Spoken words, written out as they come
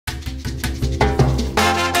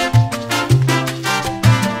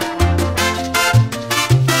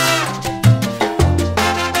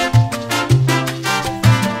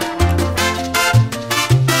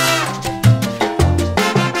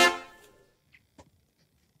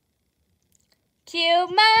to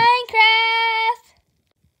Minecraft.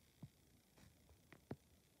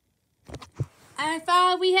 I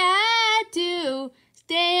thought we had to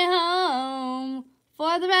stay home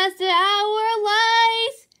for the rest of our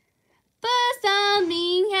lives, but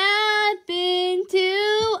something happened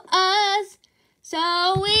to us,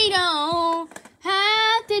 so we don't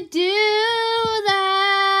have to do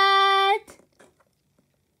that.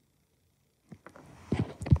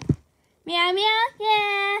 Meow, meow,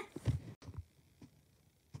 yeah.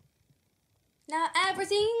 Now every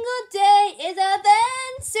single day is an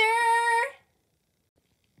adventure.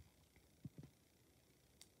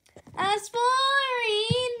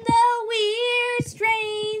 Exploring the weird,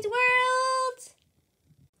 strange world.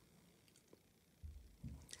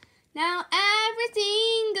 Now every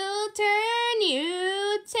single turn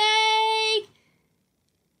you take,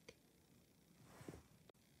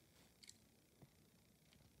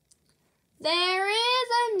 there is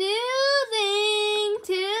a new thing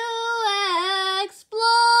to explore.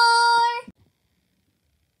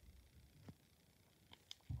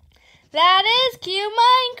 That is cute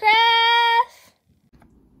Minecraft.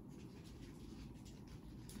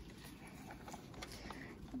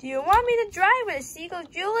 Do you want me to drive with Seagull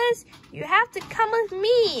Julius? You have to come with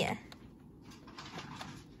me.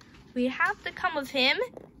 We have to come with him?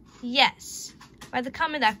 Yes. I have to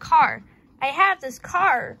come in that car. I have this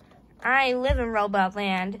car. I live in Robot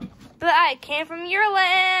Land, but I came from your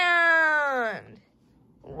land.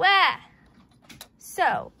 Wah.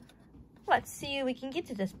 So, let's see if we can get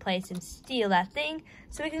to this place and steal that thing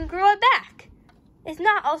so we can grow it back. It's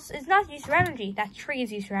not use your energy. That tree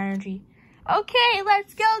is use your energy. Okay,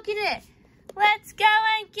 let's go get it. Let's go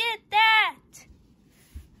and get that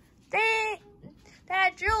thing,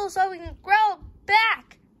 that jewel, so we can grow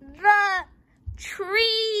back the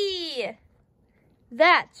tree.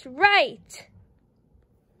 That's right.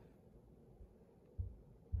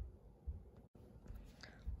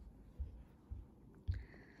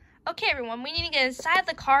 Okay, everyone, we need to get inside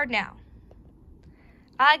the car now.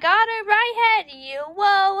 I got it right ahead of you.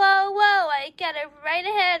 Whoa, whoa, whoa. I got it right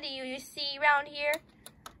ahead of you, you see, around here.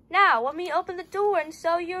 Now, let me open the door and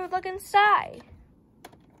show you look inside.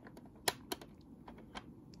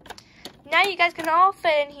 Now you guys can all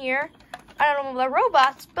fit in here. I don't know about the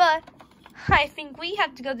robots, but I think we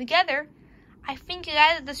have to go together. I think you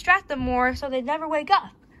guys distract them more so they never wake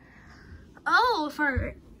up. Oh,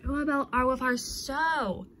 what about with our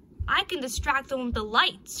sew? I can distract them with the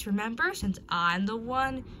lights, remember? Since I'm the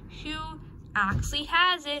one who actually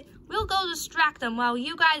has it, we'll go distract them while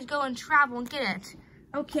you guys go and travel and get it.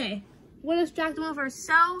 Okay, we'll distract them with our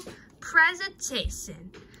sew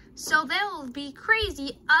presentation. So they'll be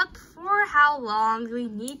crazy up for how long we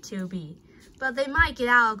need to be. But they might get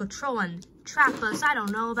out of control and trap us. I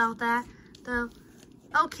don't know about that, though.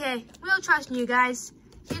 Okay, we'll trust you guys.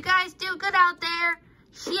 You guys do good out there.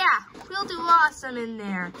 Yeah, we'll do awesome in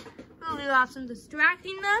there. We'll do awesome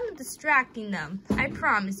distracting them. I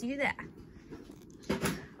promise you that.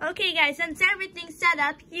 Okay, guys, since everything's set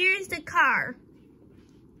up, here's the car.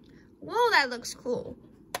 Whoa, that looks cool.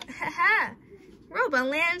 Haha, Robot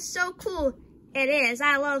Land's so cool. It is.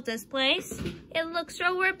 I love this place. It looks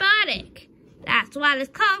so robotic. That's why it's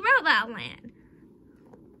called Robot Land.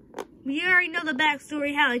 We already know the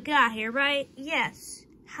backstory how it got here, right? Yes.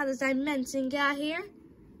 How the dimension got here?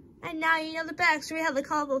 And now you know the backstory how they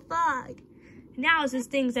call the fog. Now it's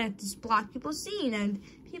just things that just block people seeing, and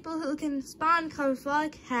people who can spawn color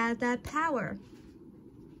fog have that power.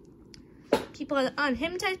 People with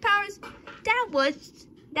unhypnotized powers, that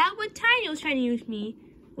what Tiny was trying to use me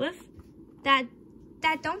with, that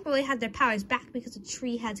don't really have their powers back because the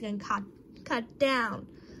tree has gotten cut down.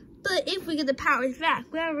 But if we get the powers back,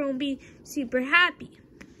 everyone will be super happy.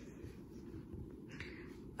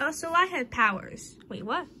 Also, I had powers. Wait,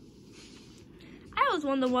 what? I was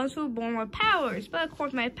one of the ones who were born with powers, but of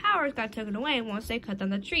course my powers got taken away once they cut down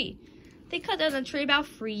the tree. They cut down the tree about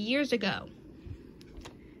 3 years ago.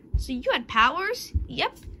 So you had powers?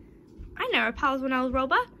 Yep. I never had powers when I was a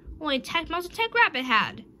robot. Only Tech Mouse and Tech Rabbit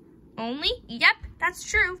had. Only? Yep, that's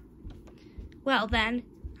true. Well then,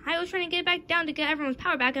 I was trying to get back down to get everyone's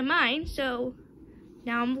power back in mine, so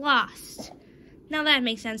now I'm lost. Now that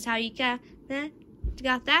makes sense how you got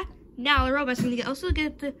that. Now the robot's gonna also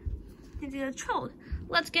get controlled.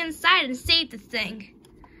 Let's get inside and save this thing.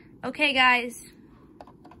 Okay, guys.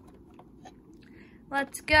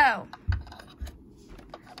 Let's go.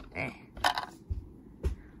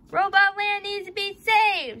 Robot Land needs to be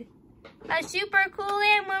saved. A super cool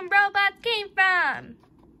land where robots came from.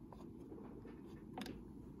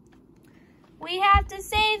 We have to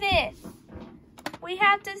save it. We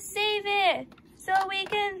have to save it so we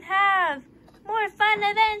can have More fun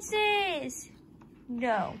adventures!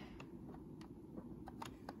 No.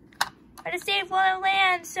 Gotta save all the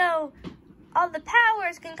land so all the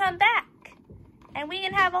powers can come back. And we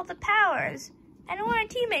can have all the powers. And all our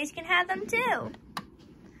teammates can have them too.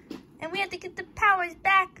 And we have to get the powers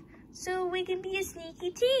back so we can be a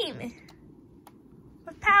sneaky team.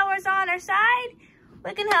 With powers on our side,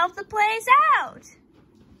 we can help the place out.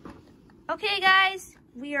 Okay, guys,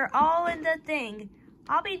 we are all in the thing.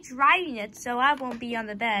 I'll be driving it so I won't be on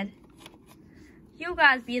the bed. You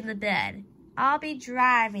guys be in the bed. I'll be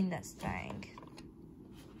driving this thing.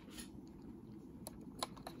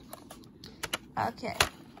 Okay.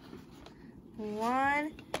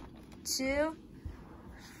 1, 2,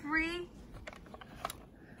 3.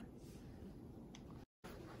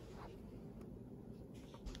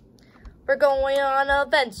 We're going on an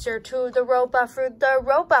adventure through the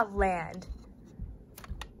robot land.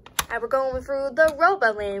 And we're going through the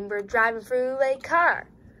robot land. We're driving through a car.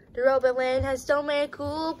 The robot land has so many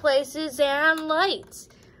cool places and lights.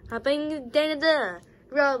 Hopping da-da-da.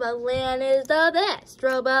 Robot land is the best.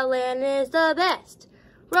 Robot land is the best.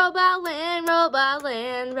 Robot land, robot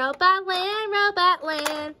land, robot land, robot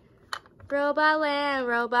land. Robot land,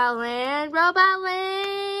 robot land, robot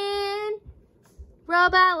land.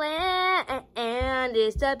 Robot land, and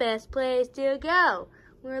it's the best place to go.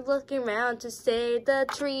 We're looking around to save the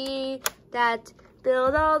tree that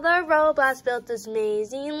built all the robots, built this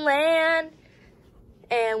amazing land.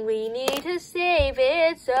 And we need to save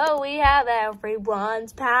it so we have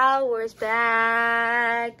everyone's powers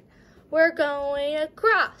back. We're going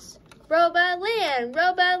across robot land,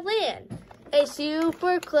 a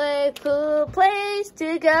super cool place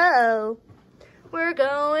to go. We're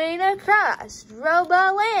going across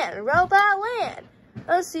robot land,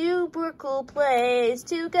 a super cool place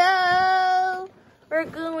to go. We're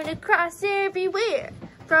going across everywhere,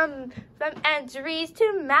 from entries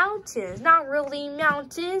to mountains. Not really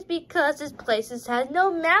mountains because this place has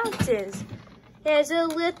no mountains. There's a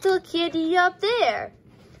little kitty up there.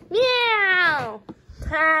 Meow!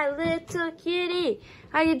 Hi, little kitty.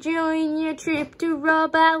 Are you enjoying your trip to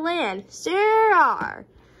Robot Land? Sure are.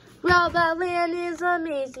 Robot Land is an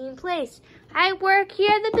amazing place. I work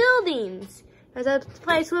here in the buildings. There's a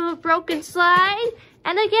place with a broken slide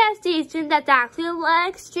and a gas station that's actually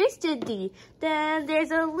electricity. Then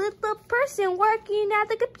there's a little person working at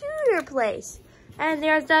the computer place. And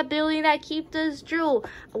there's that building that keeps the jewel.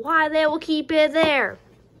 Why they will keep it there?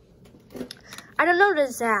 I don't know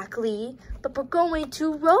exactly, but we're going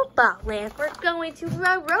to Robot Land. We're going to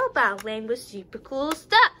Robot Land with super cool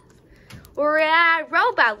stuff. We're at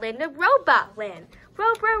Robot Land, Robot Land.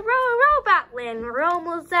 Robot Land. We're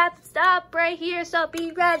almost at the stop right here, so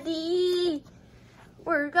be ready.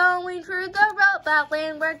 We're going through the Robot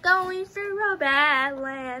Land. We're going through Robot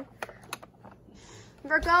Land.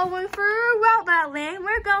 We're going through Robot Land.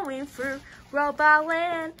 We're going through Robot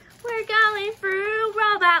Land. We're going through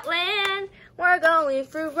Robot Land. We're going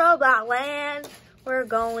through Robot Land. We're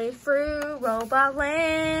going through Robot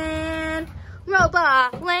Land.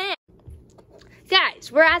 Robot Land. Guys,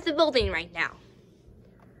 we're at the building right now.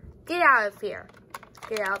 Get out of here.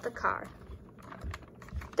 Get out of the car.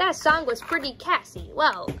 That song was pretty catchy.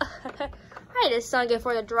 Well, I just sung it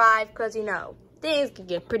for the drive because, you know, things can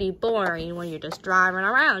get pretty boring when you're just driving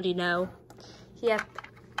around, you know. Yep.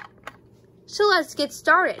 So let's get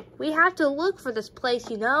started. We have to look for this place,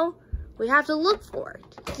 you know. We have to look for it.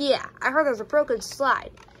 Yeah, I heard there's a broken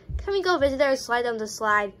slide. Can we go visit there and slide down the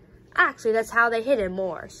slide? Actually, that's how they hit it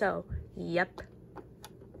more. So, yep.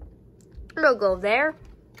 We'll go there.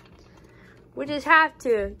 We just have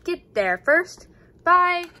to get there first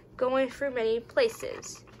by going through many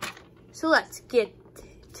places. So let's get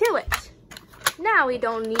to it. Now we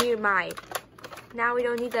don't need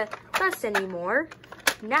the bus anymore.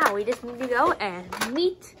 Now we just need to go and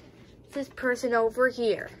meet this person over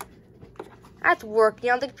here. That's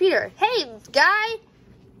working on the computer. Hey, guy!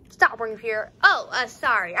 Stop working here. Oh,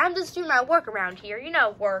 sorry. I'm just doing my work around here. You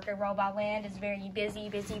know, work in Robot Land is very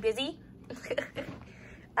busy.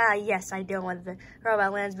 Yes, I know the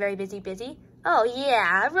Robot Land is very busy. Oh,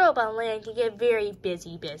 yeah, Robot Land can get very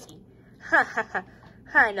busy.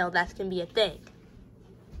 I know that can be a thing.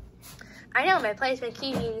 I know my placeman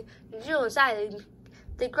keeping the jewel inside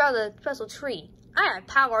to grow the special tree. I have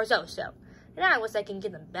powers also, and I wish I can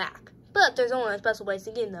get them back. But there's only a special place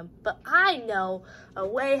to get them. But I know a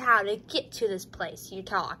way how to get to this place you're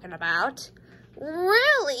talking about.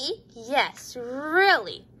 Really? Yes,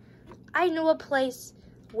 really. I know a place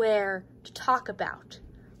where to talk about,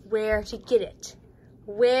 where to get it,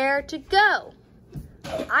 where to go.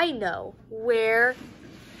 I know where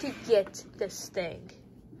to get this thing.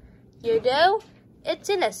 You know, it's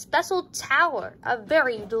in a special tower, a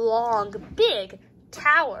very long, big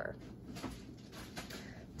tower.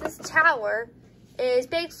 This tower is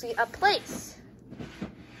basically a place.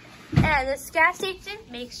 And this gas station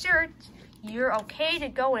makes sure you're okay to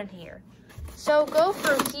go in here. So go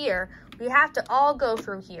through here. We have to all go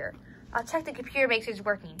through here. I'll check the computer, make sure it's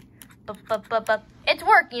working. But it's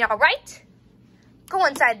working, all right? Go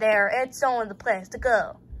inside there. It's only the place to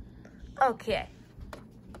go. Okay.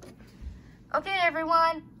 Okay,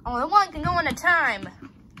 everyone. Only one can go at a time.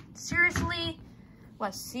 Seriously?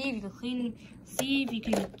 Let's see if you can clean. See if you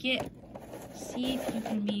can get. See if you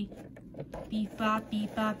can be. Beep bop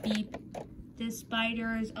beep bop beep. This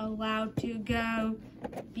spider is allowed to go.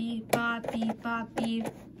 Beep bop beep bop beep.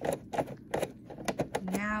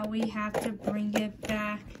 Now we have to bring it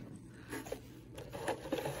back.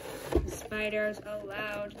 The spider's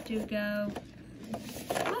allowed to go.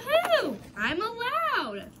 Woohoo! I'm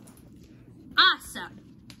allowed. Awesome.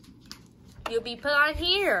 You'll be put on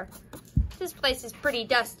here. This place is pretty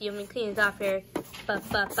dusty. I'm gonna clean it off here.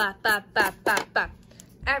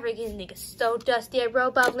 Everything is so dusty. A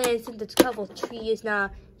robot lands in the couple trees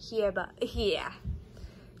now here, but yeah.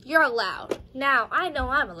 You're allowed. Now, I know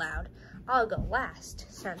I'm allowed. I'll go last,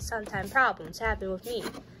 since sometimes problems happen with me.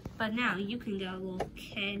 But now, you can go, little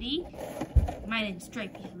kitty. My name's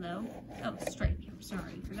Stripey, hello. Oh, Stripey, I'm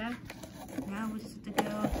sorry for that. Now we just have to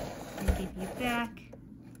go and give you back.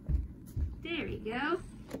 There we go.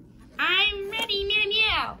 I'm ready, meow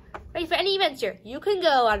meow. Ready for any adventure. You can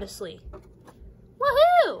go, honestly.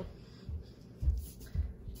 Woohoo!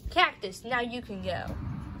 Cactus, now you can go.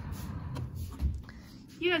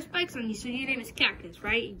 You have spikes on you, so your name is Cactus,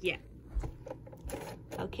 right? Yeah.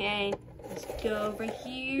 Okay, let's go over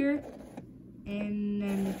here. And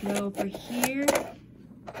then go over here.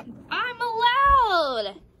 I'm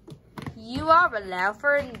allowed! You are allowed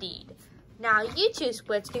for indeed. Now you two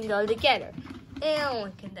squids can go together. And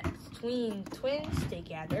we can dance between twins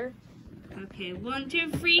together. Okay, 1,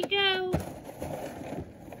 2, 3, go.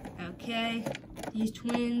 Okay, these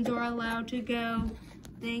twins are allowed to go.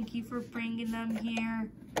 Thank you for bringing them here.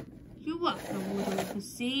 You're welcome, little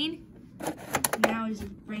Christine. Now I just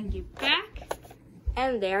bring you back.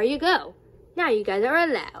 And there you go. Now you guys are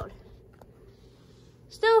allowed.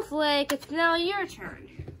 Snowflake, it's now your turn.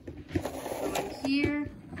 Go in here.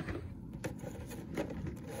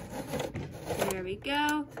 There we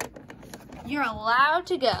go. You're allowed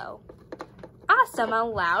to go. Awesome,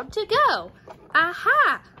 allowed to go.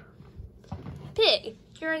 Aha! Pig,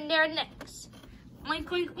 you're in there next. Oink,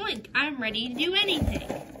 oink, oink. I'm ready to do anything.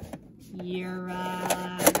 You're,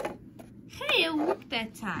 Hey, it worked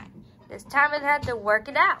that time. This time it had to work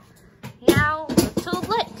it out. Now, little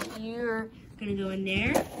lick. You're gonna go in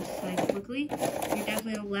there, just like quickly. You're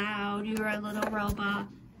definitely allowed. You're a little robot.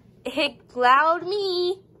 It allowed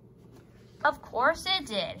me. Of course it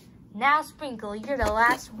did. Now, Sprinkle, you're the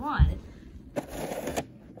last one.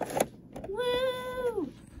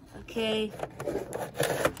 Woo! Okay.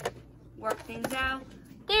 Work things out.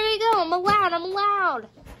 There you go. I'm allowed. I'm allowed.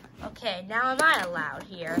 Okay, now am I allowed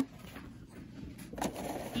here?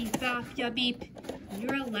 Beep off ya beep.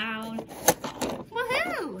 You're allowed.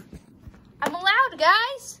 Woohoo! I'm allowed,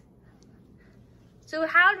 guys. So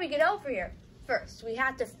how do we get over here? First, we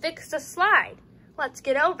have to fix the slide. Let's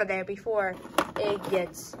get over there before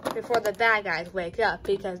the bad guys wake up,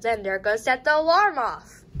 because then they're gonna set the alarm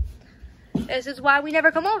off. This is why we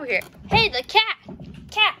never come over here. Hey, the cat!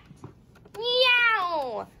 Cat!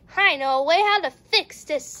 Meow! I know a way how to fix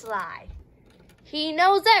this slide. He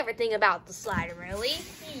knows everything about the slide, really.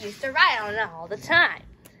 He used to ride on it all the time.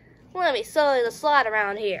 Let me show you the slide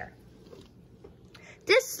around here.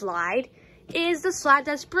 This slide is the slide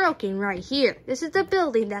that's broken right here. This is the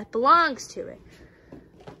building that belongs to it.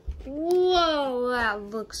 Whoa, that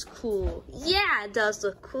looks cool. Yeah, it does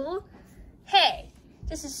look cool. Hey,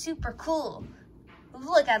 this is super cool.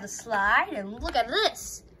 Look at the slide and look at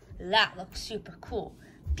this. That looks super cool.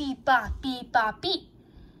 Beep, bop, beep, bop, beep.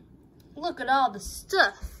 Look at all the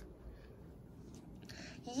stuff.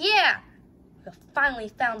 Yeah, we finally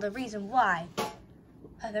found the reason why.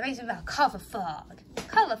 The reason about color fog.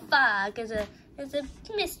 Color fog is a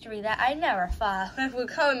mystery that I never thought would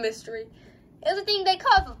call a mystery. It was a thing they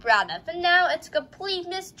called for brought up, and now it's a complete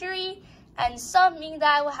mystery and something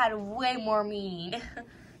that had way more meaning.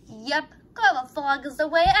 Yep, color fog is the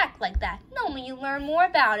way I act like that. Normally you learn more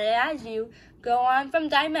about it as you go on from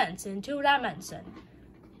dimension to dimension.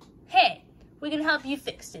 Hey, we can help you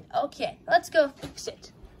fix it. Okay, let's go fix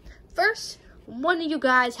it. First, one of you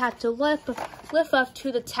guys have to lift up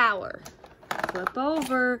to the tower. Flip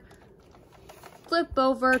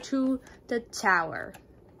over to the tower.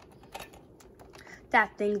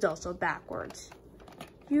 That thing's also backwards.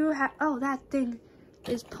 Oh, that thing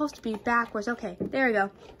is supposed to be backwards. Okay, there we go.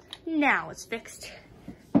 Now it's fixed.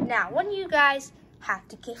 Now, one of you guys have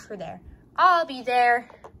to get for there. I'll be there.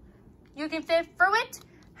 You can fit through it.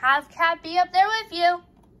 Have Cat be up there with you.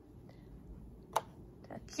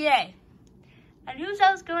 Okay. And who's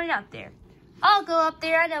else going up there? I'll go up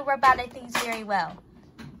there. I know robotic things very well.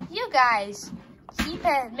 You guys, keep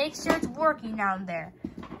it. Make sure it's working down there.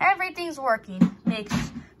 Everything's working.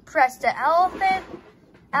 Press the elevator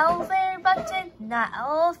button, not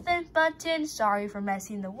elephant button. Sorry for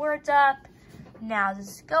messing the words up. Now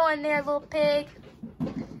just go in there, little pig.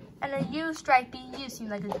 And then you, Stripey, you seem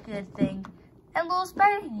like a good thing. And little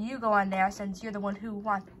Spider, you go on there since you're the one who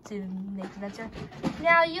wants to make the adventure.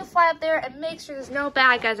 Now you fly up there and make sure there's no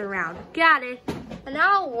bad guys around. Got it. And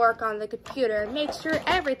I'll work on the computer and make sure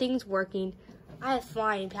everything's working. I have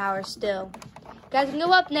flying power still. You guys can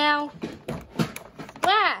go up now.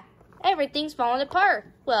 Wow, everything's falling apart.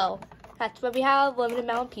 Well, that's why we have a limited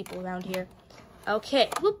amount of people around here. Okay,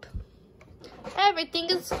 whoop. Everything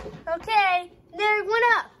is okay. There it went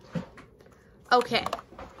up. Okay.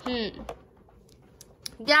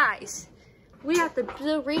 Guys, we have to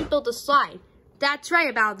rebuild the slide. That's right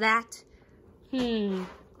about that. Meow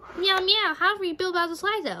meow, how do we rebuild about the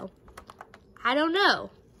slide though? I don't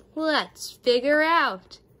know. Let's figure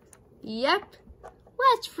out. Yep.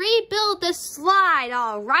 Let's rebuild the slide,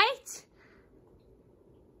 all right?